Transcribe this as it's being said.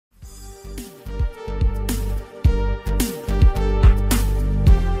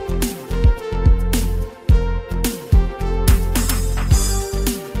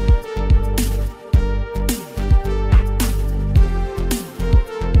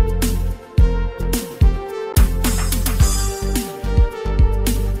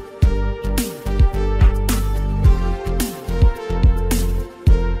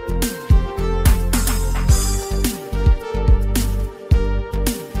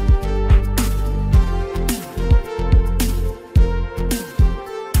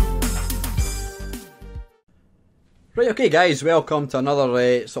Right, okay guys, welcome to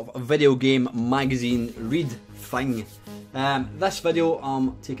another sort of video game magazine read thing. This video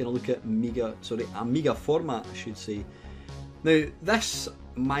I'm taking a look at Amiga Format, I should say. Now this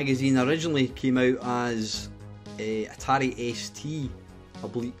magazine originally came out as Atari ST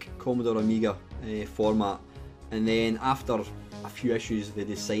oblique Commodore Amiga format, and then after a few issues they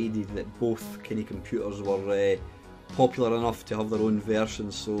decided that both kind of computers were popular enough to have their own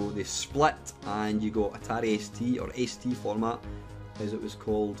versions, so they split and you got Atari ST or ST format as it was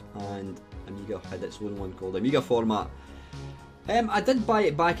called, and Amiga had its own one called Amiga Format. I did buy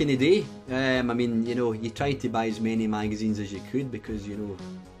it back in the day. I mean, you know, you tried to buy as many magazines as you could because, you know,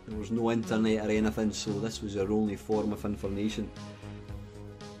 there was no internet or anything, so this was your only form of information.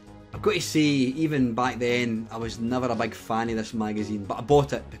 I've got to say, even back then, I was never a big fan of this magazine, but I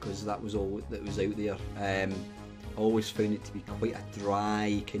bought it because that was all that was out there. I always found it to be quite a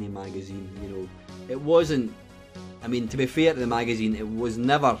dry kind of magazine, you know. It wasn't, I mean, to be fair to the magazine, it was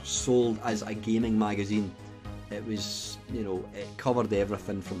never sold as a gaming magazine. It was, you know, it covered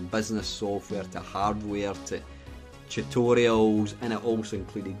everything from business software to hardware to tutorials, and it also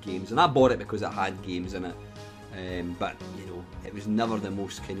included games. And I bought it because it had games in it. But, you know, it was never the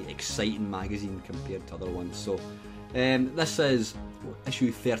most kind of exciting magazine compared to other ones. So this is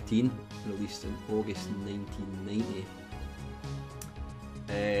issue 13, released in August 1990.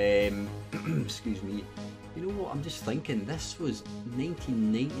 Excuse me. You know what, I'm just thinking, this was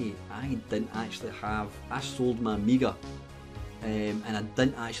 1990. I sold my Amiga, and I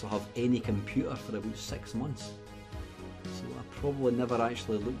didn't actually have any computer for about 6 months. So I probably never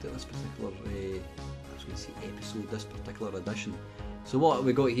actually looked at this particular episode, this particular edition. So what have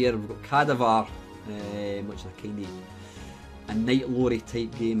we got here? We've got Cadaver, which is a kind of a Night Lorry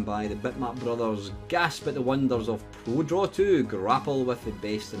type game by the Bitmap brothers. Gasp at the wonders of ProDraw 2, grapple with the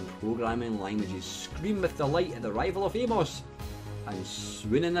best in programming languages, scream with delight at the arrival of Amos, and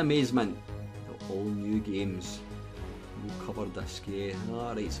swoon in amazement at all new games. No cover disc, yeah.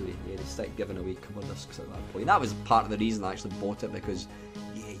 Alright, so yeah, they start giving away cover discs at that point. That was part of the reason I actually bought it, because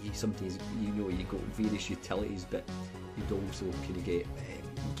yeah, you sometimes, you know, you got various utilities, but you'd also kind of get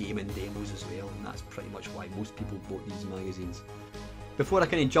gaming demos as well, and that's pretty much why most people bought these magazines. Before I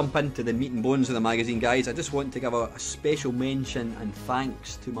kind of jump into the meat and bones of the magazine, guys, I just want to give a special mention and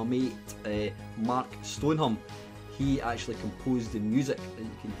thanks to my mate Mark Stoneham. He actually composed the music that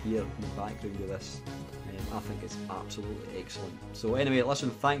you can hear in the background of this. I think it's absolutely excellent. So anyway,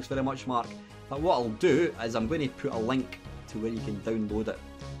 listen, thanks very much, Mark. But what I'll do is I'm going to put a link to where you can download it.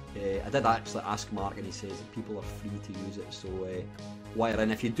 I did actually ask Mark, and he says that people are free to use it, so wire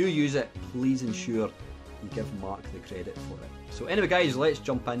in. If you do use it, please ensure you give Mark the credit for it. So anyway guys, let's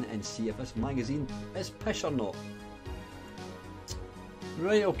jump in and see if this magazine is pish or not.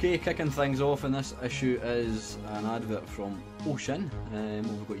 Right, okay, kicking things off in this issue is an advert from Ocean.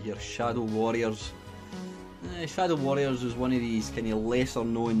 We've got here Shadow Warriors. Shadow Warriors is one of these kind of lesser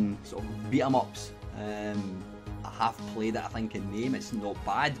known sort of beat 'em ups. I have played it, I think, in name. It's not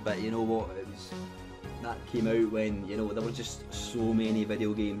bad, but you know what, that came out when, you know, there were just so many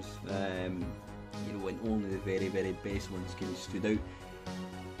video games, you know, and only the very, very best ones kind of stood out.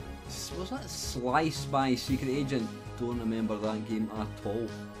 Was that Slice by Secret Agent? Don't remember that game at all.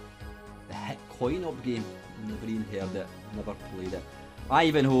 The hit coin-op game, never even heard it, never played it.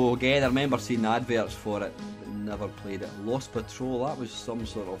 Ivanhoe, again, I remember seeing adverts for it, but never played it. Lost Patrol, that was some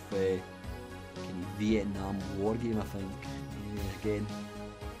sort of kind of Vietnam War game, I think. Again,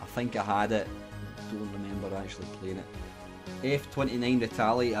 I think I had it, don't remember actually playing it. F-29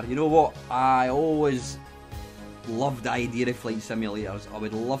 Retaliator, you know what, I always loved the idea of flight simulators. I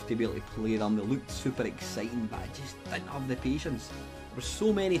would love to be able to play them. They looked super exciting, but I just didn't have the patience. There were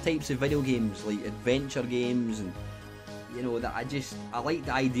so many types of video games, like adventure games, and you know, that I liked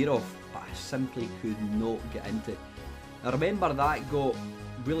the idea of, but I simply could not get into it. I remember that got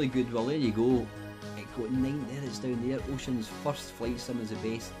really good. Well, there you go. It got 9, there it's down there. Ocean's first flight sim is the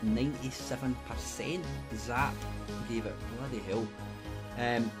best. 97%. Zap gave it. Bloody hell.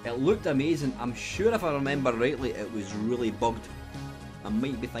 It looked amazing. I'm sure if I remember rightly, it was really bugged. I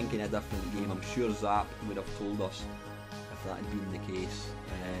might be thinking a different game. I'm sure Zap would have told us if that had been the case.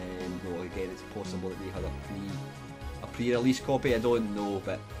 No, again, it's possible that they had a pre-release copy. I don't know,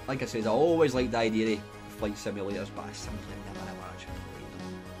 but like I said, I always liked the idea of flight simulators, but I simply never actually played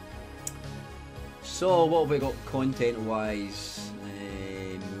them. So what have we got content-wise?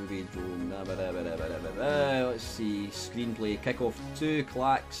 Movie drone. Let's see. Screenplay. Kickoff 2.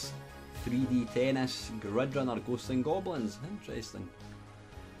 Clacks. 3D tennis. Grid Runner. Ghosts and Goblins. Interesting.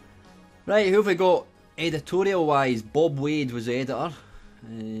 Right, who have we got? Editorial-wise, Bob Wade was the editor.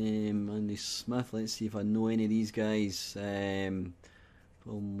 Andy Smith, let's see if I know any of these guys.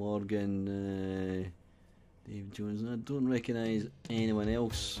 Paul Morgan, Dave Jones, I don't recognise anyone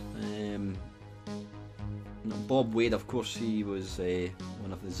else. Bob Wade, of course, he was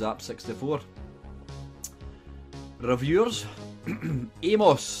one of the Zap 64 reviewers.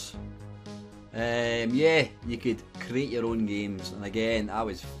 Amos, yeah, you could create your own games, and again, I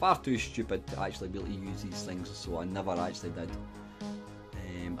was far too stupid to actually be able to use these things, so I never actually did.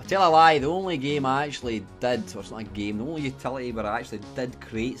 I tell a lie, the only game I actually did, or it's not a game, the only utility where I actually did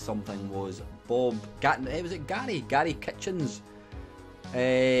create something was Gary Kitchen's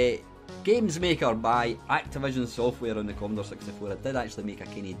Games Maker by Activision Software on the Commodore 64. I did actually make a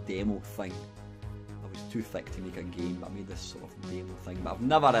kind of demo thing. I was too thick to make a game, but I made this sort of demo thing. But I've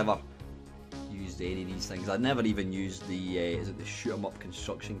never ever used any of these things. I never even used the is it the shoot 'em up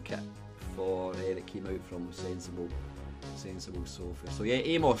construction kit for that came out from Sensible Software. So yeah,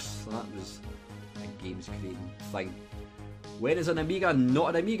 Amos, that was a games creating thing. When is an Amiga not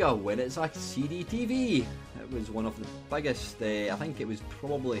an Amiga? When it's a CD TV. It was one of the biggest, I think it was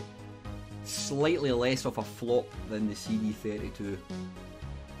probably slightly less of a flop than the CD32.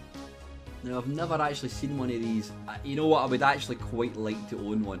 Now I've never actually seen one of these. You know what, I would actually quite like to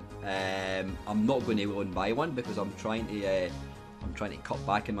own one. I'm not going to go and buy one because I'm trying to cut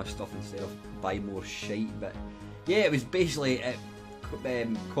back on my stuff instead of buy more shite. But yeah, it was basically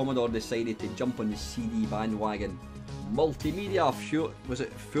Commodore decided to jump on the CD bandwagon. Multimedia, was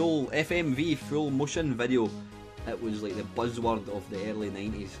it full FMV, full motion video? It was like the buzzword of the early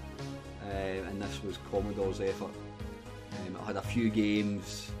 90s, and this was Commodore's effort. It had a few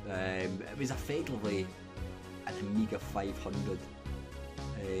games. It was effectively an Amiga 500,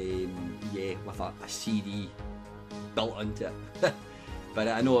 yeah, with a CD built into it. But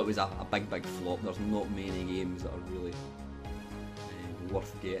I know it was a big flop. There's not many games that are really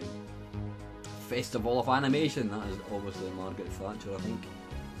worth getting. Festival of Animation, that is obviously Margaret Thatcher, I think.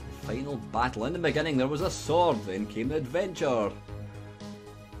 The final battle. In the beginning there was a sword, then came the adventure.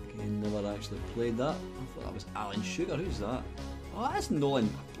 Again, never actually played that. I thought that was Alan Sugar. Who's that? Oh, that's Nolan.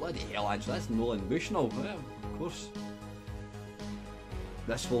 Bloody hell, actually, that's Nolan Bushnell. Yeah, of course.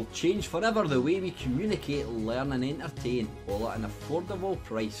 This will change forever the way we communicate, learn and entertain, all at an affordable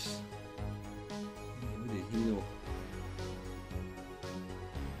price. Who did he know?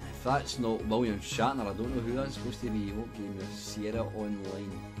 If that's not William Shatner, I don't know who that's supposed to be. What game is Sierra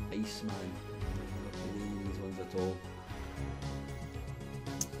Online? Iceman. Never played these ones at all.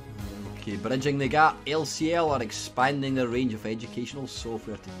 Okay, bridging the gap. LCL are expanding their range of educational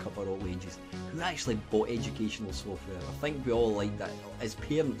software to cover all ages. Who actually bought educational software? I think we all like that. As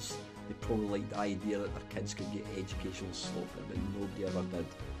parents, they probably like the idea that their kids could get educational software, but nobody ever did.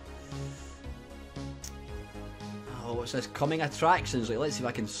 Oh, what's this? Coming attractions. Like, let's see if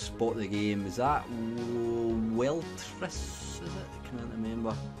I can spot the game. Is that Weltris? Is it? I can't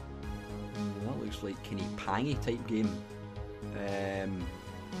remember. That looks like kind of Pangy type game.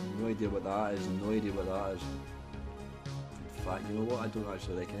 No idea what that is. No idea what that is. In fact, you know what? I don't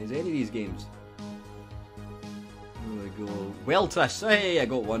actually recognise any of these games. There we go. Weltris. Hey, I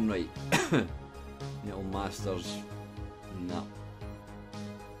got one right. Little Masters. No.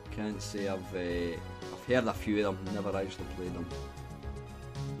 Can't say I've heard a few of them, never actually played them.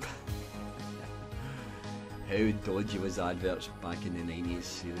 How dodgy was adverts back in the 90s,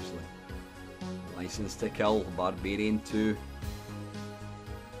 seriously. License to Kill, Barbarian 2.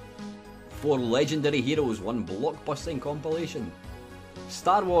 4 Legendary Heroes, 1 blockbusting compilation.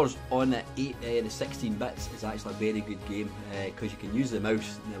 Star Wars on the 16 bits is actually a very good game because you can use the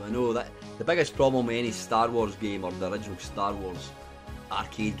mouse. Now I know that the biggest problem with any Star Wars game, or the original Star Wars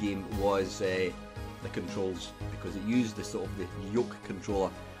arcade game, was the controls, because it used the sort of the yoke controller.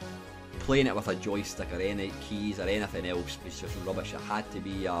 Playing it with a joystick or any keys or anything else was just rubbish. It had to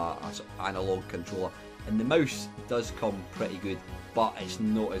be a sort of analog controller, and the mouse does come pretty good, but it's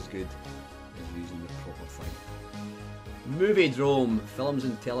not as good as using the proper thing. Moviedrome. Films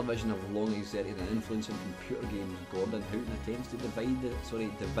and television have long exerted an influence on computer games. Gordon Houghton attempts to divine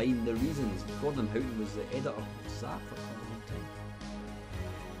the reasons. Gordon Houghton was the editor of Zap for quite a long time.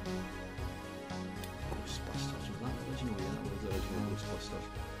 Ghostbusters, was that original? Yeah, that was the original Ghostbusters.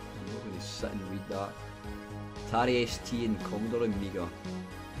 I'm not going to sit and read that. Atari ST and Commodore Amiga.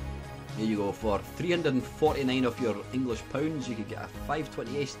 There you go. For 349 of your English pounds, you could get a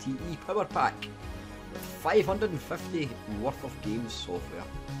 520 STE power pack with 550 worth of games software.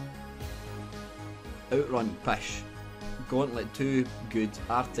 Outrun, pish. Gauntlet 2, good.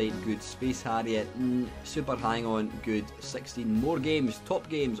 R-Type, good. Space Harriet, Super Hang-On, good. 16 more games. Top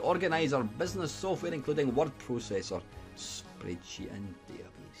Games, Organizer, business software including word processor, spreadsheet and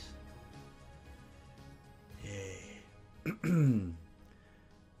database. Yeah.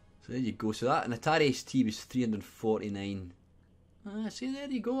 So there you go. So that an Atari ST was 349. See, there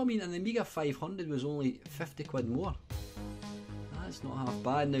you go. I mean, an Amiga 500 was only 50 quid more. That's not half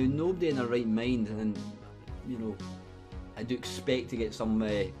bad. Now, nobody in their right mind, and you know, I do expect to get some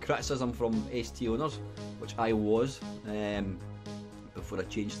criticism from ST owners, which I was before I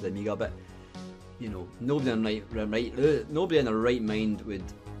changed to the Amiga. But you know, nobody in their right mind would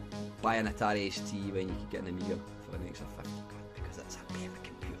buy an Atari ST when you could get an Amiga for an extra 50 quid because that's a better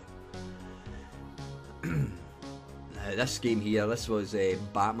computer. Now, this game here, this was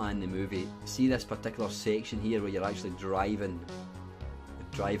Batman the movie. See this particular section here where you're actually driving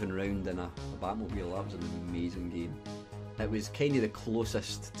around in a Batmobile? That was an amazing game. It was kind of the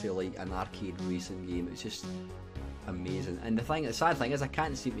closest to like an arcade racing game. It's just amazing. And the sad thing is I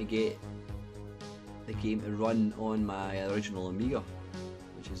can't seem to get the game to run on my original Amiga,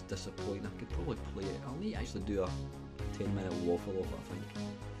 which is disappointing. I could probably play it. I'll need to actually do a 10-minute waffle off it, I think.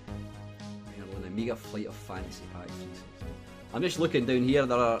 An Amiga Flight of Fantasy Pack 360. I'm just looking down here,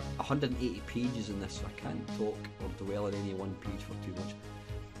 there are 180 pages in this, so I can't talk or dwell on any one page for too much.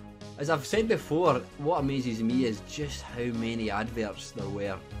 As I've said before, what amazes me is just how many adverts there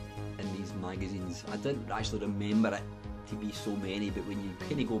were in these magazines. I didn't actually remember it to be so many, but when you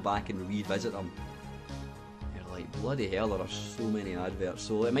kind of go back and revisit them, you're like, bloody hell, there are so many adverts.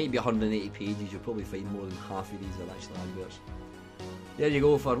 So it might be 180 pages, you'll probably find more than half of these are actually adverts. There you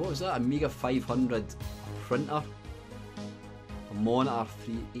go for, what was that, Amiga 500 printer, a monitor,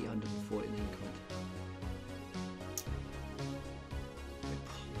 849 quid.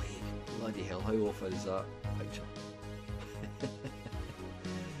 Bloody hell, how often is that picture?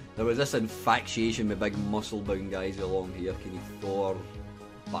 There was this infatuation with big muscle bound guys along here, kind of Thor,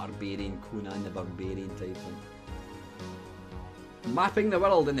 Barbarian, Conan the Barbarian type thing. Mapping the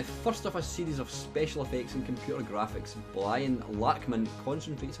world in the first of a series of special effects and computer graphics, Brian Lackman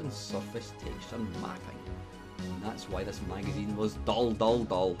concentrates on surface texture mapping. And that's why this magazine was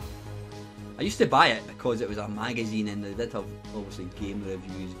dull. I used to buy it because it was a magazine and they did have obviously game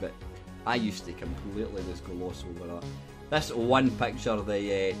reviews, but I used to completely just gloss over that. This one picture,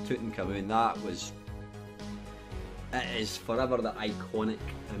 the Tutankhamun, it is forever the iconic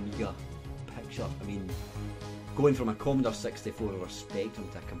Amiga picture. I mean, going from a Commodore 64 or a Spectrum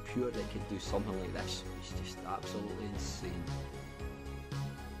to a computer that could do something like this is just absolutely insane.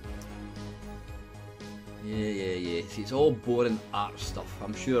 Yeah. See, it's all boring art stuff.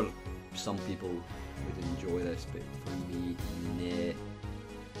 I'm sure some people would enjoy this, but for me, nah. It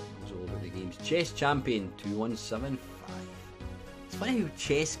was all about the games. Chess Champion 2175. It's funny how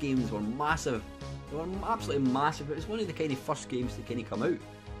chess games were massive. They were absolutely massive. It was one of the kind of first games to kind of come out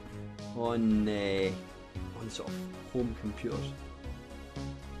on sort of home computers.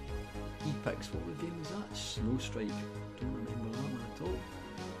 Epix, what game was that? Snow Strike. Don't remember that one at all.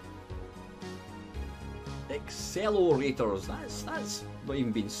 Accelerators. That's not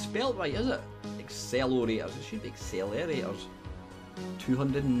even been spelt right, is it? Accelerators. It should be accelerators.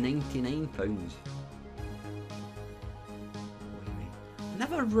 £299.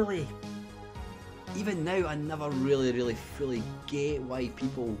 Never really. Even now, I never really fully get why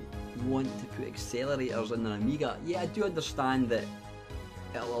people want to put accelerators in an Amiga. Yeah, I do understand that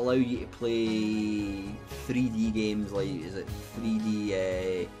it'll allow you to play 3D games like, is it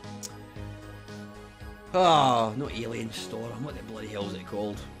 3D, not Alien Storm, what the bloody hell is it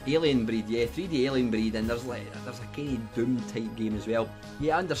called? Alien Breed, yeah, 3D Alien Breed, and there's a kind of Doom type game as well.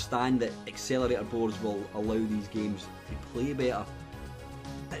 Yeah, I understand that accelerator boards will allow these games to play better.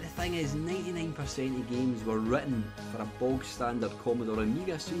 But the thing is, 99% of games were written for a bog standard Commodore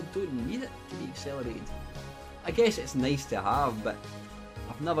Amiga, so you don't need it to be accelerated. I guess it's nice to have, but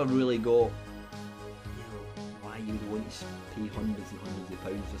I've never really got, why you would want to pay hundreds and hundreds of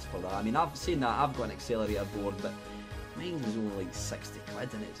pounds just for that. I mean, I've seen that, I've got an accelerator board, but mine was only like 60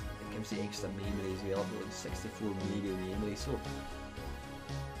 quid, and it gives you extra memory as well. I've got like 64 mega memory, so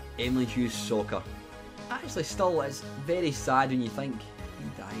Emily Hughes Soccer. Actually, still, it's very sad when you think he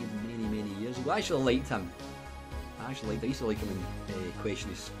died many years ago. I actually liked him. I used to like him in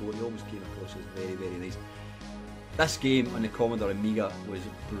Question of Sport. He always came across as very nice. This game on the Commodore Amiga was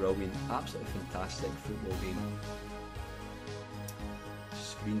brilliant. Absolutely fantastic football game.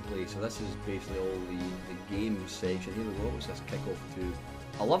 Screenplay. So this is basically all the game section. Here we go. What's this? Kickoff 2.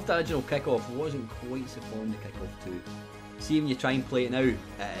 I loved the original Kickoff. It wasn't quite so fond of Kickoff 2. See, when you try and play it now,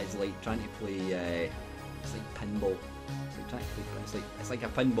 it's like trying to play. It's like pinball. It's like a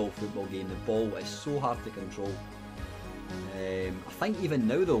pinball football game. The ball is so hard to control. I think even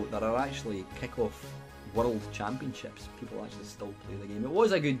now though there are actually Kickoff World Championships. People actually still play the game. It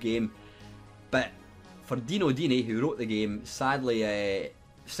was a good game, but for Dino Dini, who wrote the game, sadly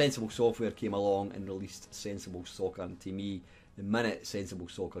Sensible Software came along and released Sensible Soccer, and to me, the minute Sensible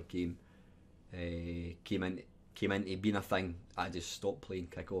Soccer came into being a thing, I just stopped playing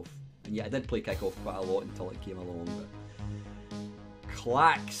Kickoff. And yeah, I did play Kickoff quite a lot until it came along, but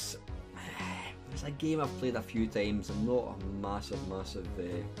Clax, it's a game I've played a few times. I'm not a massive sort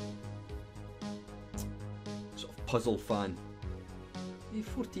of puzzle fan.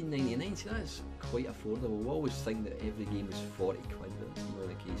 $14.99, see, that's quite affordable. We always think that every game is 40 quid, but that's not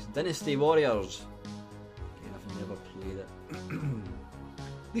the case. Dynasty Warriors, again, I've never played it.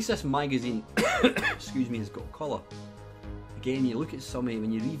 At least this magazine excuse me, has got colour. Again, you look at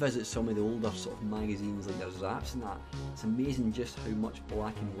when you revisit some of the older sort of magazines like your Zaps and that, it's amazing just how much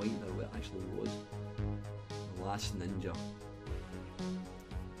black and white there actually was. The Last Ninja.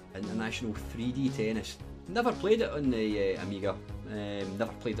 International 3D Tennis. Never played it on the Amiga.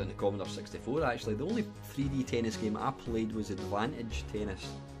 Never played it on the Commodore 64 actually. The only 3D tennis game I played was Advantage Tennis,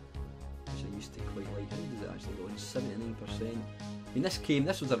 which I used to quite like. How does it actually go on? 79%. I mean,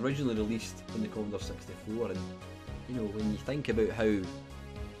 this was originally released on the Commodore 64, and you know, when you think about how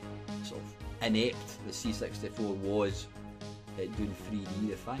sort of inept the C64 was at doing 3D,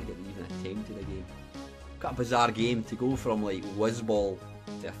 the fact that they even attempted a game, quite a bizarre game to go from like Whizball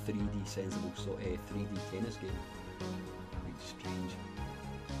to a 3D sensible 3D tennis game. Quite strange.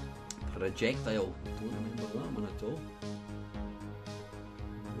 Projectile, don't remember that one at all.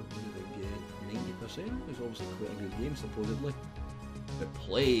 90%, it was obviously quite a good game supposedly. The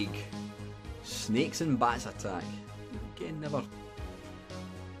Plague, Snakes and Bats Attack. Again, never.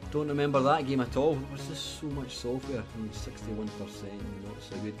 Don't remember that game at all. Was this so much software? I mean, 61%, not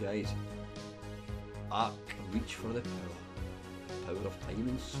so good, guys. Arc, Reach for the Power of Time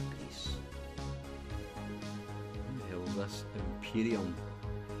and Space. What the hell is this? Imperium.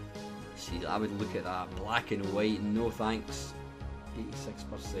 See, I would look at that. Black and white, no thanks.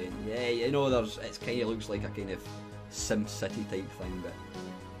 86%. Yeah, you know, it kind of looks like a kind of Sim City type thing, but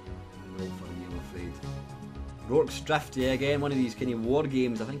no for me, I'm afraid. Rourke's Drift, yeah, again, one of these kind of war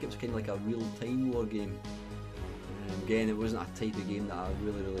games. I think it was kind of like a real-time war game. Again, it wasn't a type of game that I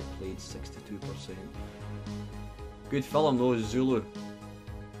really played, 62%. Good film though, Zulu.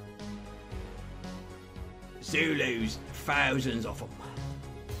 Zulus, thousands of them.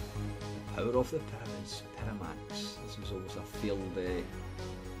 The Power of the Pyramids, Pyramax. This was almost a failed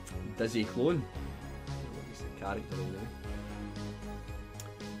Dizzy clone. He's the character anyway.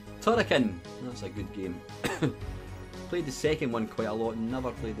 Turrican, that's a good game. Played the second one quite a lot,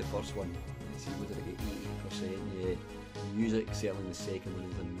 never played the first one. Let's see, what did it get? 80%, yeah. The music, certainly the second one,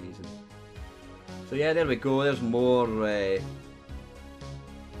 is amazing. So yeah, there we go, there's more, what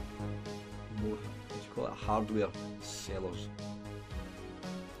do you call it, hardware sellers.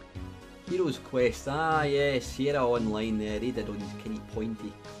 Heroes Quest, yeah, Sierra Online there, they did all these kind of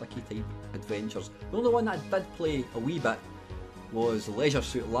pointy, clicky type adventures. The only one that I did play a wee bit was Leisure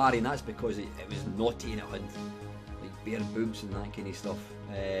Suit Larry, and that's because it was naughty and it had like bare boobs and that kind of stuff.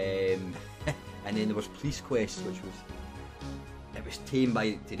 And then there was Police Quest, which was, it was tame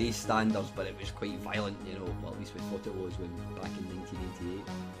by today's standards, but it was quite violent, you know, well, at least we thought it was back in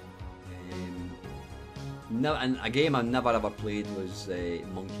 1988. And a game I never ever played was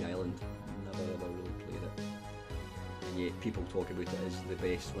Monkey Island. Never ever really played it. And yet people talk about it as the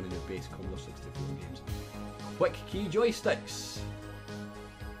best, one of the best Commodore 64 games. Quick Key Joysticks.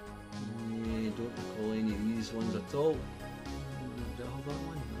 Yeah, don't recall any of these ones at all. Did I have that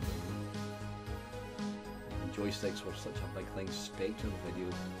one? Joysticks were such a big thing. Spectrum video.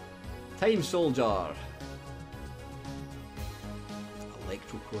 Time Soldier.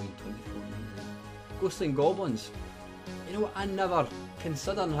 Electrocoin 24.99. Ghosts and Goblins. You know what, I never,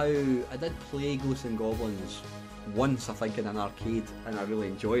 considering how I did play Ghosts and Goblins once, I think, in an arcade, and I really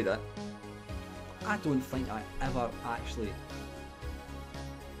enjoyed it. I don't think I ever actually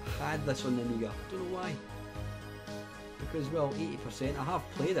had this on the Amiga. I don't know why. Because, well, 80%, I have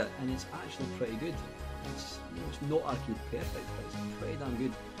played it, and it's actually pretty good. It's, you know, it's not arcade perfect, but it's pretty damn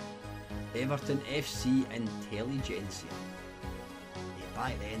good. Everton FC Intelligentsia.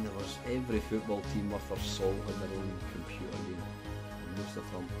 Back then, there was every football team worth their salt had their own computer game. Most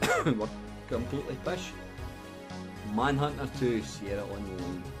of them were completely pish. Manhunter 2, Sierra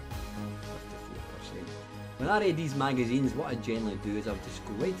Online, 54%. When I read these magazines, what I generally do is I would just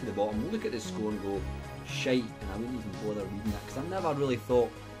go right to the bottom, look at the score and go, shite, and I wouldn't even bother reading it, because I never really thought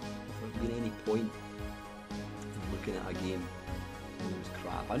if there would be any point in looking at a game when it was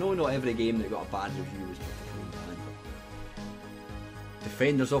crap. I know not every game that got a bad review was particularly bad.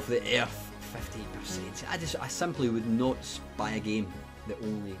 Defenders of the Earth 58%. I simply would not buy a game that was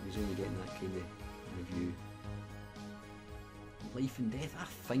only getting that kind of review. Life and Death, I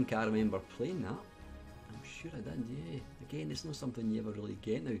think I remember playing that. I'm sure I did, yeah. Again, it's not something you ever really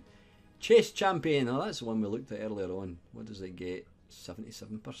get now. Chess Champion, oh, that's the one we looked at earlier on. What does it get?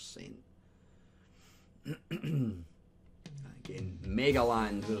 77%. Again,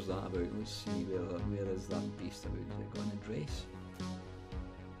 Megaland, where's that about? Let's see, where is that based about? Has it got an address?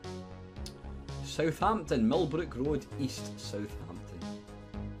 Southampton, Millbrook Road, East Southampton.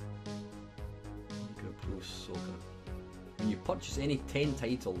 Micro Pro Soccer. When you purchase any 10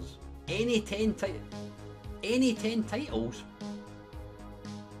 titles, any 10 titles?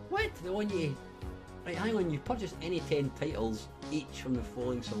 What? They want you... Right, hang on, you purchase any 10 titles each from the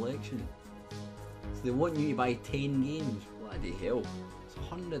following selection. So they want you to buy 10 games. Bloody hell. It's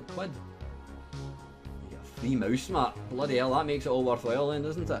 £100. You get a free mouse mat. Bloody hell, that makes it all worthwhile then,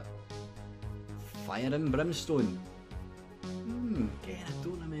 doesn't it? Fire and Brimstone. Again, I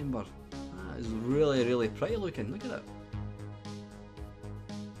don't remember. That is really, really pretty looking. Look at it.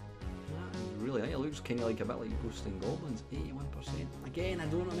 That is really, it looks kind of like a bit like Ghosts and Goblins. 81%. Again, I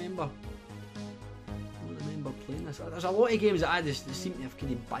don't remember. Playing this. There's a lot of games that they seem to have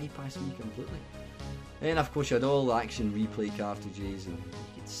kind of bypassed me completely. Then of course you had all the action replay cartridges and you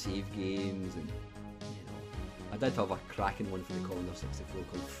could save games and you know. I did have a cracking one for the Commodore 64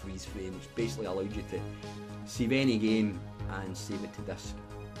 called Freeze Frame, which basically allowed you to save any game and save it to disc,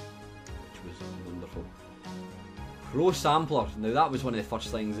 which was wonderful. Pro Sampler, now that was one of the first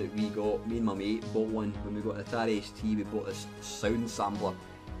things that we got. Me and my mate bought one when we got the Atari ST. We bought this sound sampler.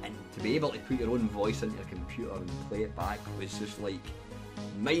 And to be able to put your own voice into your computer and play it back was just like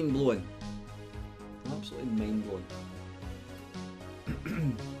mind blowing. Absolutely mind blowing.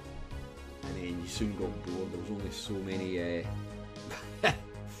 And then you soon got bored. There was only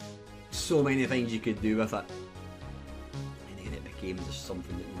so many things you could do with it. And then it became just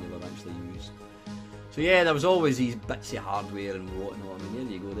something that you never actually used. So yeah, there was always these bits of hardware and whatnot. I mean,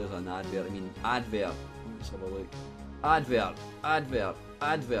 there you go, there's an advert. I mean, advert. Let's have a look. Advert. Advert. You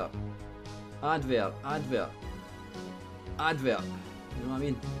know what I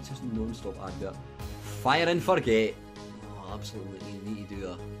mean? It's just non-stop advert. Fire and Forget. Oh, absolutely, you need to do a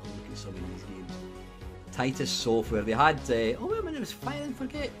look at some of these games. Titus Software. They had... oh wait a minute, it was Fire and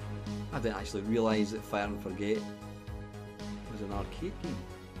Forget. I didn't actually realise that Fire and Forget was an arcade game.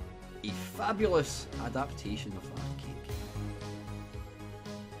 A fabulous adaptation of the arcade game.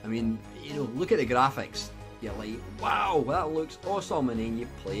 I mean, you know, look at the graphics. You're like, wow, that looks awesome, and then you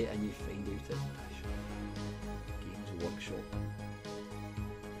play it and you find out it's Games Workshop.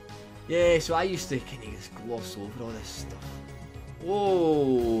 Yeah, so I used to kind of just gloss over all this stuff.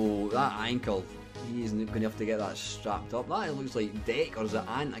 Whoa, that ankle. He's going to have to get that strapped up. That looks like Deck, or is it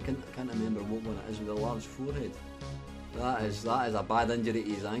Ant? I can't remember what one it is with a large forehead. That is a bad injury to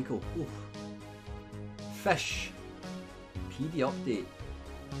his ankle. Oof. Fish. PD update.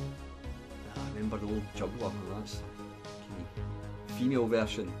 I remember the old juggler, that's the female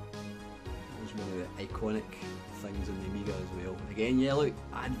version. That was one of the iconic things in the Amiga as well. Again, yeah, look,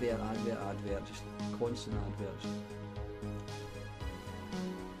 advert, just constant adverts.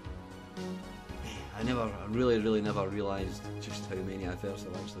 I really never realised just how many adverts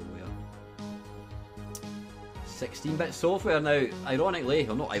there actually were. 16-bit software now, ironically,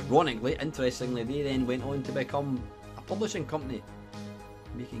 or not ironically, interestingly, they then went on to become a publishing company,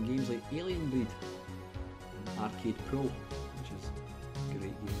 making games like Alien Breed and Arcade Pro, which is a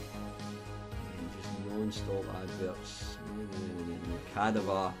great game. And just non-stop adverts.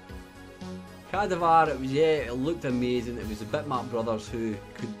 Cadaver, it looked amazing. It was the Bitmap brothers who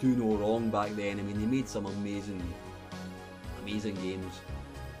could do no wrong back then. I mean, they made some amazing games.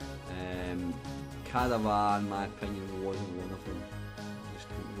 Cadaver, in my opinion, wasn't one of them. I just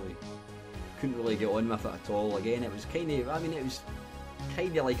couldn't really get on with it at all. Again, it was kind of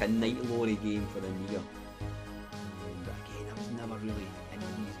like a night lorry game for the Amiga. But again, I was never really into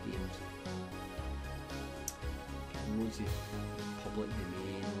these games. Loads of public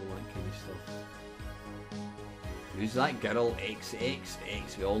domain, all that kind of stuff. Who's that girl?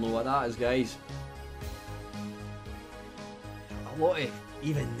 XXX. We all know what that is, guys. A lot of,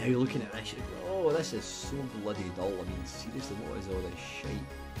 even now looking at this, you go, oh, this is so bloody dull. I mean, seriously, what is all this shite?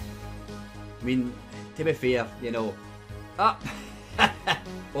 I mean, to be fair, you know, Ox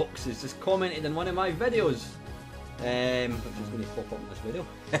has just commented in one of my videos, which is going to pop up in this video.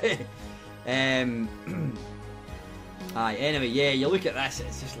 Aye, anyway, yeah, you look at this,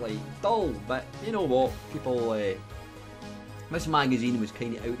 it's just like dull, but you know what, people, this magazine was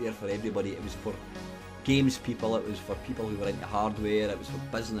kind of out there for everybody. It was for games people, it was for people who were into hardware, it was for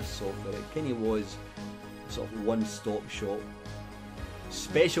business software. It kind of was sort of one-stop shop.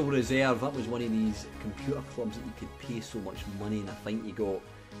 Special Reserve, that was one of these computer clubs that you could pay so much money, and I think you got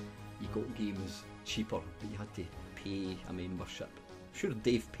games cheaper, but you had to pay a membership. I'm sure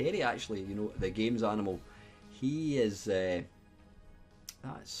Dave Perry, actually, you know, the games animal, he is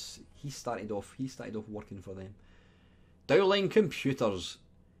he started off working for them. Dowling Computers,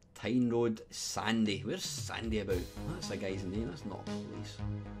 Tyne Road, Sandy. Where's Sandy about? That's a guy's name, that's not a place.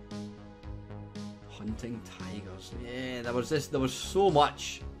 Hunting Tigers. Yeah, there was so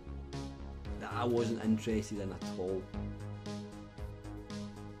much that I wasn't interested in at all.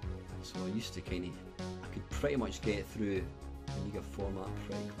 So I used to I could pretty much get through Amiga Format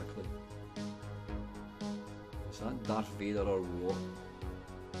pretty quickly. Is that Darth Vader or what?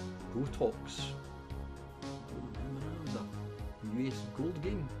 Botox. I don't remember. That was a US Gold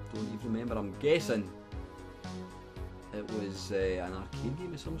game. Don't even remember. I'm guessing it was an arcade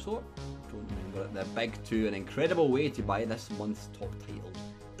game of some sort. Don't remember it. The big two, an incredible way to buy this month's top title.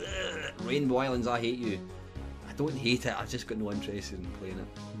 Rainbow Islands, I hate you. I don't hate it, I've just got no interest in playing it.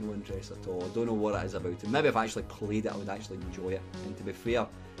 No interest at all. I don't know what it is about it. Maybe if I actually played it, I would actually enjoy it. And to be fair,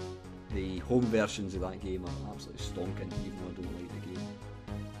 the home versions of that game are absolutely stonking, even though I don't like the game.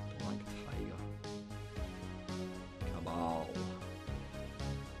 Black Tiger. Cabal.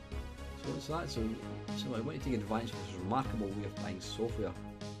 So what's that? So I want to take advantage of this remarkable way of buying software.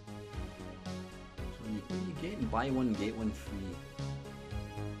 So you get and buy one, get one free.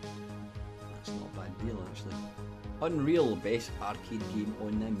 That's not a bad deal, actually. Unreal, best arcade game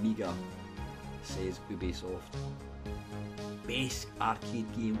on the Amiga, says Ubisoft. Best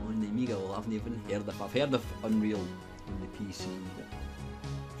arcade game on the Amiga. Well, I've never heard of. I've heard of Unreal on the PC.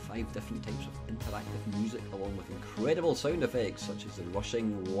 5 different types of interactive music, along with incredible sound effects, such as the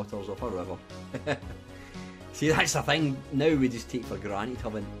rushing waters of a river. See, that's the thing. Now we just take for granted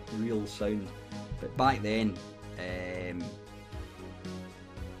having real sound, but back then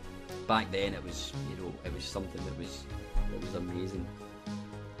it was, you know, it was something that was amazing.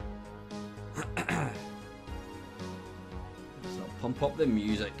 So pump up the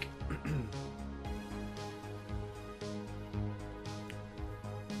music. Bring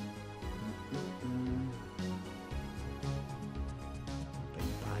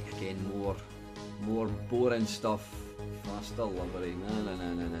back again more boring stuff. Faster delivery. No.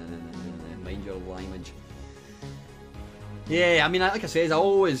 Mind your language. Yeah, I mean, like I said, I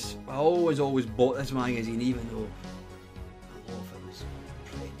always bought this magazine, even though a lot of it was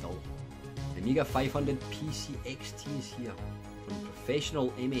pretty dull. Amiga 500 PC XT is here, from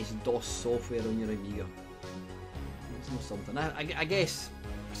professional MS-DOS software on your Amiga. It's not something. I guess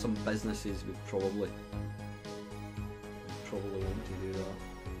some businesses would probably want to do that.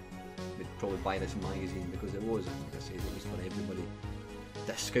 Would probably buy this magazine because it was, like I said, it was for everybody.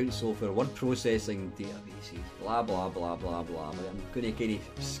 Discount software, word processing, databases, blah blah blah blah blah. But I'm going to kind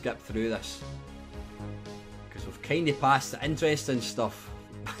of skip through this because we've kind of passed the interesting stuff.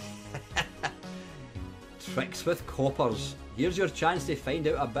 Tricks with coppers. Here's your chance to find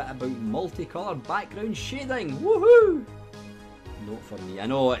out a bit about multicolour background shading. Woohoo! Not for me. I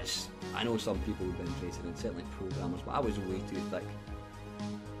know some people would be interested in, certainly programmers, but I was way too thick.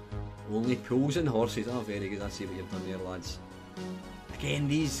 Only pools and horses. Oh, very good. I see what you've done there, lads. Again,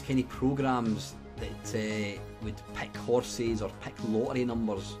 these kind of programs that would pick horses or pick lottery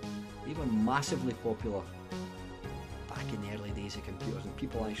numbers, they were massively popular back in the early days of computers, and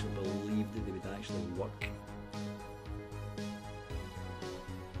people actually believed that they would actually work.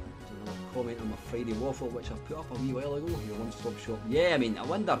 There's another comment on my Friday waffle, which I've put up a wee while ago. Your one-stop shop. Yeah, I mean, I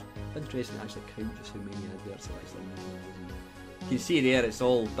wonder. Interesting to actually count just how many adverts are actually in. You can see there, it's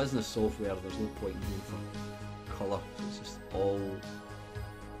all business software. There's no point in going for colour. So it's just all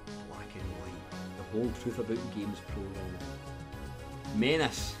black and white. The whole truth about games programming.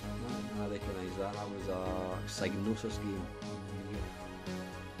 Menace. I recognise that. That was a Psygnosis game.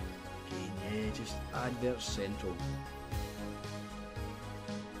 Again, yeah, just Advert Central.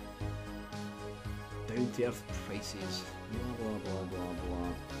 Down to earth prices. Blah blah blah blah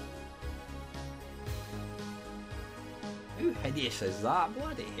blah. How hideous is that?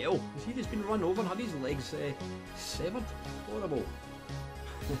 Bloody hell. Has he just been run over and had his legs severed? Horrible.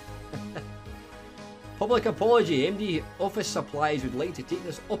 Public apology. MD Office Supplies would like to take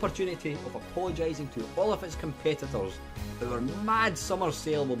this opportunity of apologising to all of its competitors. Our mad summer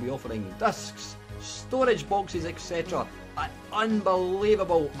sale will be offering discs, storage boxes, etc. at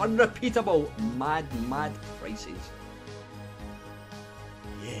unbelievable, unrepeatable, mad prices.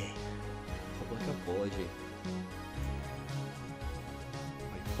 Yeah. Public apology.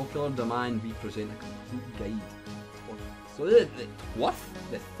 By popular demand, we present a complete guide. So the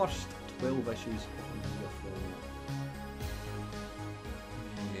first 12 issues of Amiga Format.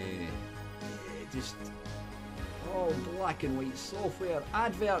 Just all black and white software,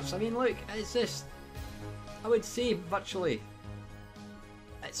 adverts. I mean, look, it's just, I would say virtually,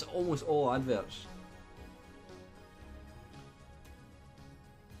 it's almost all adverts.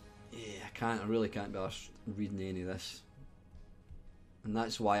 Yeah, I really can't be arsed reading any of this. And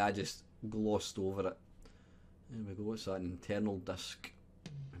that's why I just glossed over it. There we go, what's that? An internal disc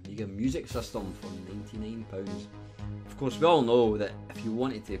Amiga music system for £99. Of course, we all know that if you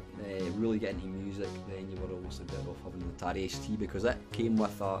wanted to really get into music, then you were obviously better off having the Atari ST, because it came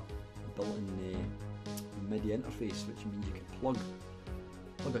with a built-in MIDI interface, which means you could plug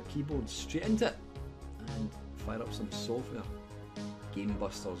a keyboard straight into it and fire up some software. Game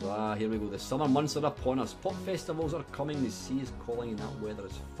Busters, here we go. The summer months are upon us. Pop festivals are coming, the sea is calling, and that weather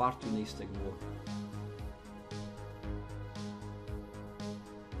is far too nice to ignore.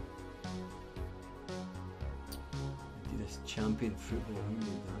 This champion football, who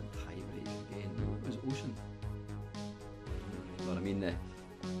made that tie break again? No, it was Ocean. But I mean,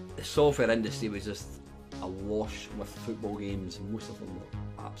 the software industry was just awash with football games, and most of them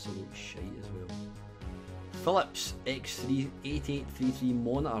were absolute shite as well. Philips X3 8833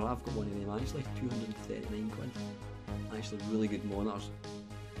 monitor, I've got one of them actually, 239 quid. Actually really good monitors.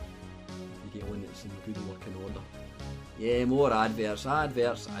 If you get one that's in good working order. Yeah, more adverts. More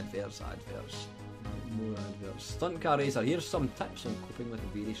adverts. Stunt Car Racer, here's some tips on coping with the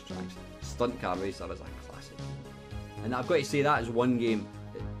various tracks. Stunt Car Racer is a classic. And I've got to say, that is one game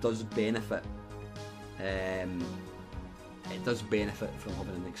that does benefit. It does benefit from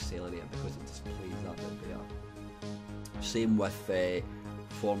having an accelerator, because it just plays that bit better. Same with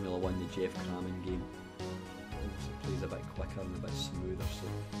Formula 1, the Jeff Crammond game. It plays a bit quicker and a bit smoother. So,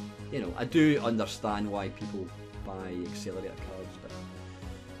 you know, I do understand why people buy accelerator cards, but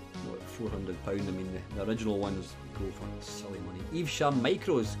 £400. I mean, the original ones go for silly money. Evesham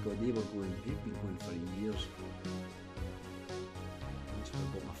Micros, God, they've been going for years. That's where I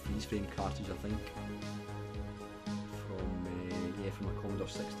bought my freeze frame cartridge, I think. From a Commodore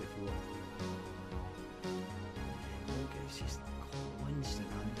 64. It's just constant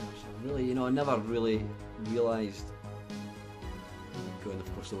adverts. Really, you know, I never really realised. And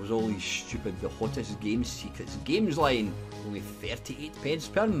of course, there was all these stupid, the hottest game secrets games line, only 38 pence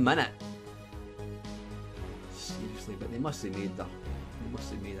per minute. Seriously, but they must have made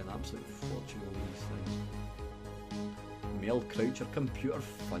an absolute fortune on these things. Mel Croucher Computer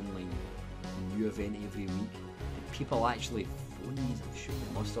Fun Line, a new event every week. People actually phone these, I'm sure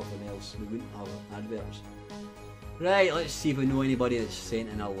they must have something else. We wouldn't have adverts. Right, let's see if we know anybody that's sent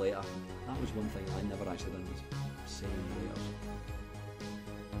in a letter. That was one thing I never actually done, was sending letters.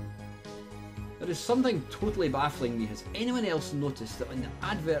 There is something totally baffling me. Has anyone else noticed that on the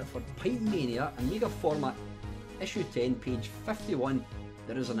advert for Pipe Mania, Amiga Format issue 10, page 51,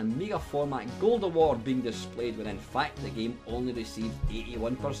 there is an Amiga Format Gold Award being displayed, when in fact the game only received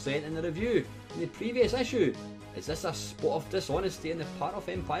 81% in the review in the previous issue? Is this a spot of dishonesty on the part of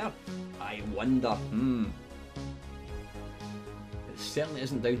Empire? I wonder. It certainly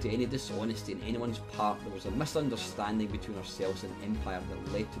isn't down to any dishonesty on anyone's part. There was a misunderstanding between ourselves and Empire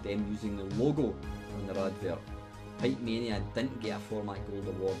that led to them using the logo on their advert. Pipe Mania didn't get a Format Gold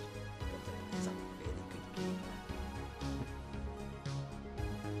Award, but it is a very good game.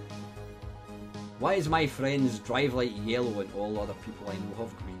 Why is my friend's drive light yellow and all other people I know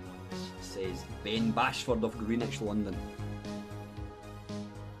have green ones? Says Ben Bashford of Greenwich, London.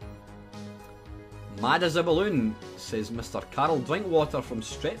 Mad as a balloon, says Mr. Carol Drinkwater from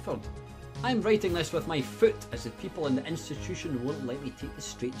Stretford. I'm writing this with my foot, as the people in the institution won't let me take the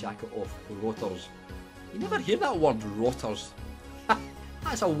straitjacket off. Rotors. You never hear that word, rotors.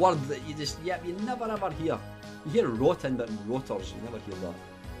 That's a word that you never ever hear. You hear rotten, but rotors, you never hear that.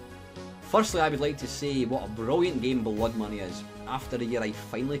 Firstly, I would like to say what a brilliant game Blood Money is. After a year I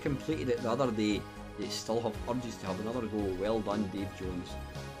finally completed it the other day, yet still have urges to have another go. Well done, Dave Jones.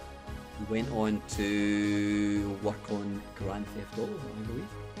 He went on to work on Grand Theft Auto, I believe.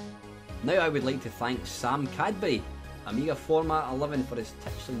 Now I would like to thank Sam Cadbury, Amiga Format 11, for his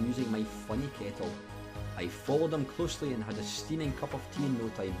tips on using my funny kettle. I followed him closely and had a steaming cup of tea in no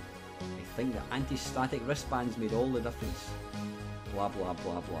time. I think the anti-static wristbands made all the difference. Blah blah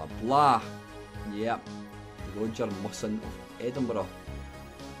blah blah blah. Yep, Roger Musson of Edinburgh.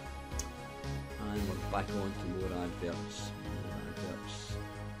 And we're back on to more adverts.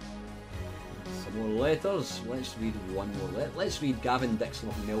 Some more letters. Let's read one more. Let's read Gavin Dixon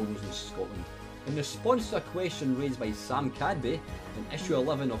of Melrose in Scotland. In response to a question raised by Sam Cadby in issue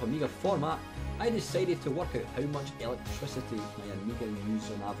 11 of Amiga Format, I decided to work out how much electricity my Amiga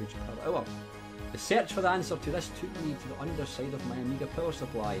used on average per hour. The search for the answer to this took me to the underside of my Amiga power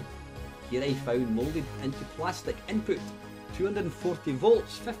supply. Here I found moulded into plastic input, 240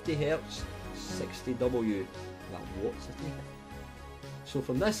 volts, 50 Hz, 60W. That watts, I take it. So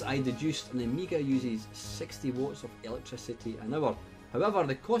from this I deduced an Amiga uses 60 watts of electricity an hour. However,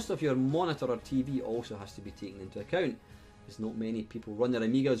 the cost of your monitor or TV also has to be taken into account. There's not many people run their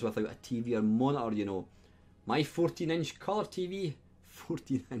Amigas without a TV or monitor, you know. My 14-inch colour TV,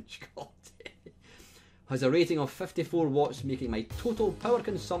 14-inch colour TV, has a rating of 54 watts, making my total power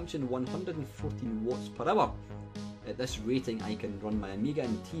consumption 114 watts per hour. At this rating I can run my Amiga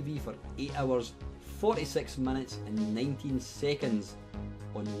and TV for 8 hours, 46 minutes and 19 seconds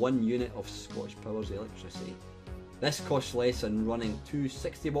on 1 unit of Scottish Power's electricity. This costs less than running two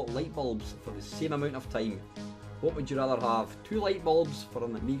 60-watt light bulbs for the same amount of time. What would you rather have? 2 light bulbs for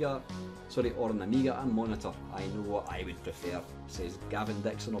an Amiga, or an Amiga and monitor? I know what I would prefer, says Gavin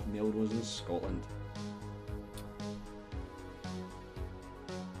Dixon of Melrose in Scotland.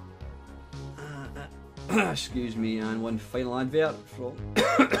 Excuse me, and one final advert from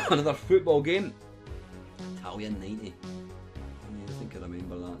another football game. Italian 90. I think I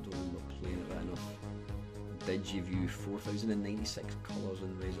remember that, don't remember playing it right enough. DigiView 4096 colours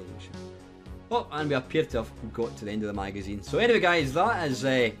and resolution. Oh, and we appear to have got to the end of the magazine. So anyway guys, that is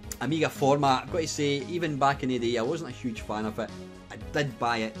Amiga Format. I've got to say, even back in the day I wasn't a huge fan of it. I did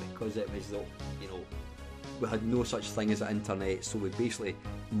buy it because it was, you know, we had no such thing as the internet, so we basically,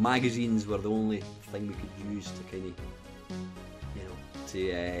 magazines were the only thing we could use to kind of, you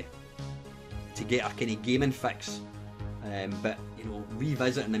know, to get our kind of gaming fix. But you know,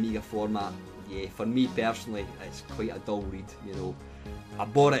 revisiting Amiga Format, yeah, for me personally, it's quite a dull read. You know, I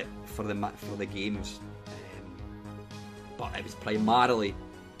bought it for the games, but it was primarily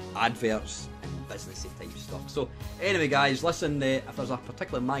adverts and businessy type stuff. So anyway, guys, listen. If there's a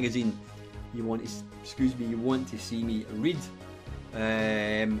particular magazine you want to see me read,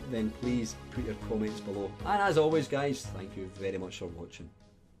 then please put your comments below. And as always, guys, thank you very much for watching.